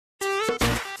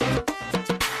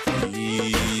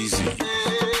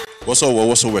What's up,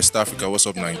 what's up, West Africa? What's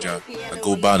up, Nigezie? I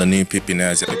go by the name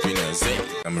Pepenazi.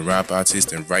 I'm a rap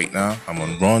artist, and right now I'm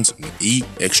on Runz with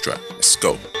E-Xtra. Let's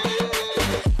go.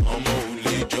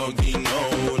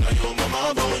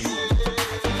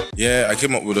 Yeah, I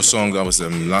came up with a song that was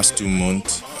last 2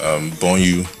 months. Born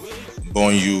You.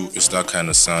 Born You is that kind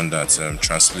of sound that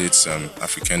translates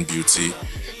African beauty,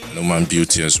 Oman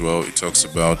beauty as well. It talks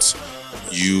about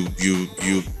you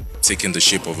taking the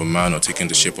shape of a man or taking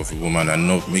the shape of a woman and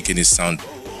not making it sound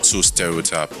too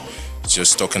stereotype.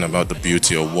 Just talking about the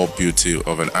beauty or what beauty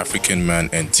of an African man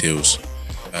entails.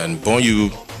 And Born You,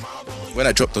 when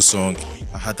I dropped the song,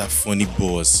 I had that funny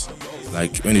buzz.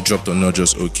 Like when it dropped on Not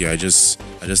Just Okay, I just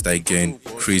started getting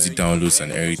crazy downloads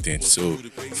and everything. So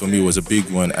for me, it was a big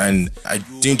one. And I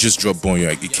didn't just drop Born You.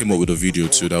 It came up with a video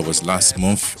too. That was last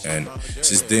month. And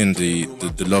since then, the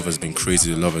love has been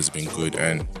crazy. The love has been good.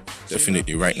 And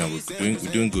definitely right now we're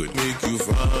doing good.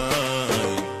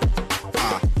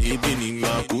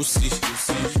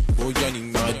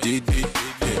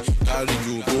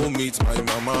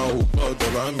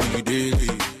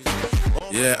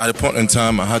 Yeah, at a point in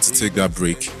time I had to take that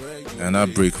break, and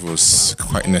that break was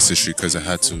quite necessary because I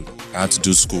had to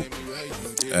do school.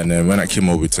 And then when I came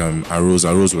up with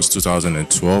Arose was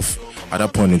 2012. At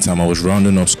that point in time I was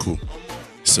rounding up school.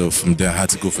 So from there I had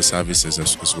to go for services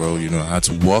as well, you know, I had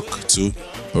to work too.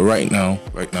 But right now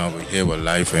we're here, we're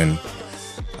live, and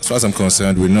as far as I'm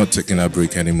concerned, we're not taking that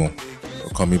break anymore.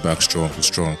 We're coming back strong, we're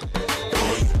strong.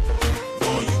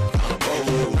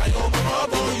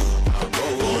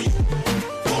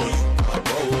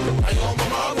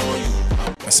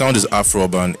 My sound is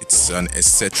Afro-urban. It's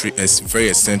very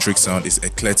eccentric sound. It's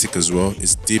eclectic as well.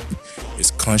 It's deep,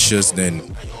 it's conscious.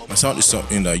 Then my sound is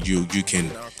something that you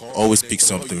can always pick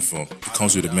something from. It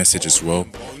comes with a message as well,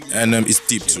 and it's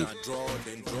deep too.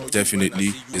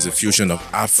 Definitely, it's a fusion of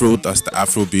Afro, that's the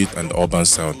Afro beat, and the urban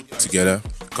sound together.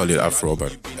 Call it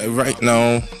Afro-urban. Right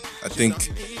now, I think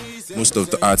most of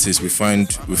the artists we find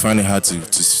it hard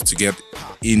to get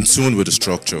in tune with the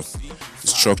structure. The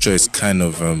structure is kind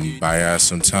of biased.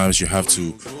 Sometimes you have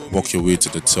to walk your way to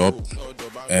the top,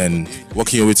 and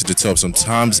walking your way to the top,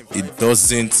 sometimes it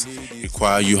doesn't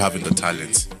require you having the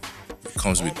talent. It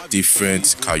comes with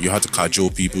different, you have to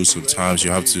cajole people. Sometimes you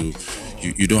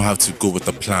don't have to go with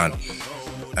the plan.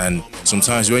 And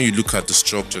sometimes when you look at the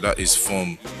structure, that is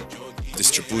from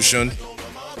distribution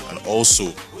and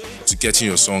also to getting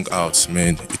your song out,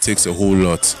 man, it takes a whole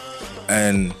lot.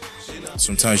 And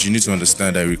sometimes you need to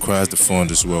understand that it requires the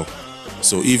fund as well.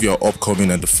 So if you're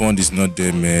upcoming and the fund is not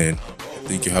there, man, I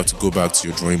think you have to go back to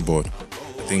your drawing board.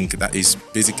 I think that is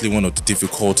basically one of the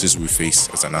difficulties we face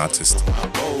as an artist.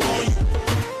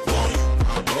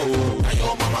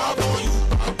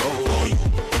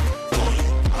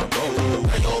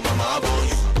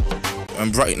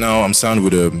 And right now I'm signed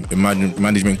with a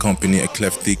management company,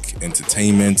 Eclectic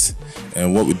Entertainment,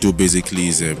 and what we do basically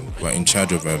is we're in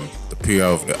charge of the PR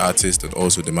of the artist and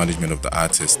also the management of the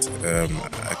artist. I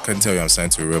can't tell you I'm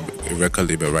signed to a record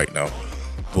label right now,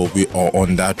 but we are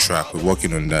on that track. We're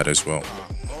working on that as well.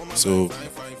 So,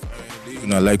 you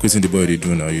know, I like what the boy they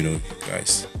do now. You know,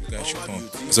 guys should come.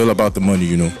 It's all about the money,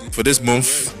 you know. For this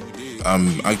month,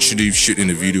 I'm actually shooting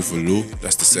a video for Lo.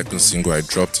 That's the second single I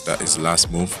dropped. That is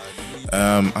last month.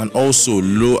 And also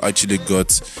Lo actually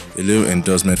got a little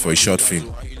endorsement for a short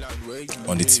film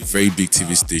on its very big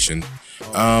TV station.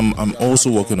 I'm also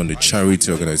working on the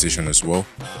charity organization as well.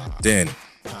 Then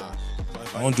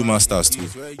I want to do masters too.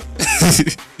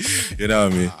 You know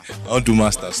what I mean? I want to do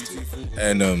masters too.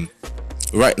 And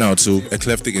right now too,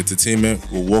 Eclectic Entertainment,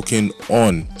 we're working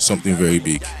on something very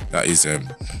big. That is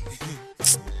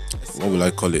what will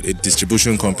I call it? A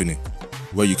distribution company,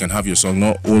 where you can have your song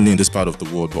not only in this part of the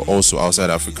world but also outside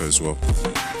Africa as well.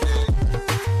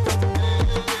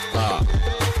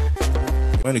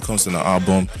 When it comes to the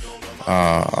album,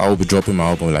 I will be dropping my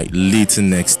album like later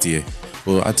next year.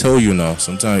 But I tell you now,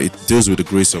 sometimes it deals with the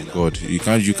grace of God. You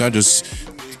can't just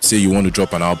say you want to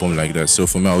drop an album like that. So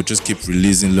for me, I'll just keep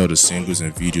releasing a lot of singles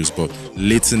and videos, but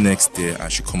later next year I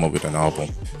should come up with an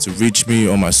album. To reach me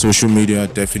on my social media,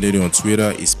 definitely on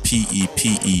Twitter is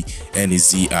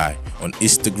Pepenezi. On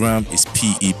Instagram is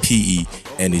Pepenezi,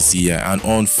 and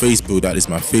on Facebook, that is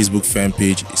my Facebook fan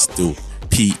page, is still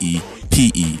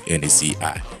Pepenezi.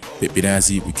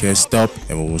 Pepenazi, we can't stop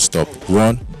and we won't stop.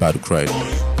 Run, battle cry.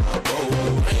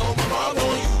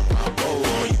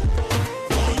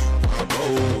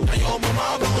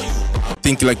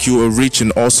 Think like you were rich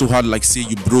and also hard like say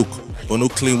you broke. but no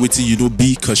clean witty you don't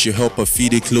be, cause you help her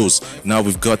feed it close. Now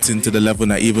we've gotten to the level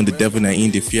now even the devil now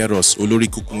in the fear us. Olori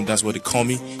Kukun, that's what they call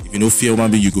me. If you no fear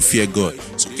one, you go fear God.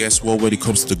 So guess what, when it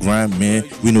comes to the grind, man,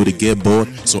 we know they get bored.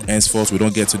 So henceforth we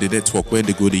don't get to the network when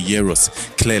they go to hear us.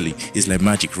 Clearly, it's like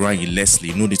magic, Ryan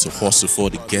Leslie. No need to hustle for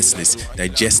the guest list.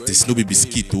 Digest this, no be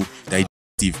biscuito.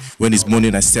 When it's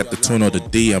morning, I set the tone of the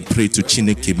day and pray to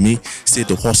Chineke me. Say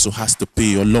the hustle has to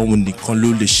pay. Along the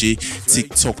conlole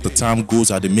TikTok, the time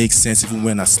goes and it makes sense even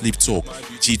when I sleep talk.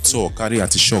 G talk, carry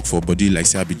anti-shock for body like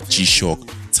say I be G-shock.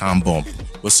 Time bomb.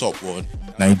 What's up, world?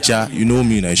 Nigezie, you know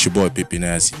me now, it's your boy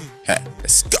Pepenazi. Hey,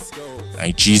 let's go.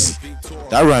 Nigezie.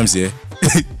 That rhymes, yeah?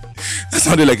 That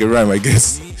sounded like a rhyme, I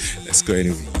guess. Let's go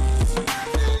anyway.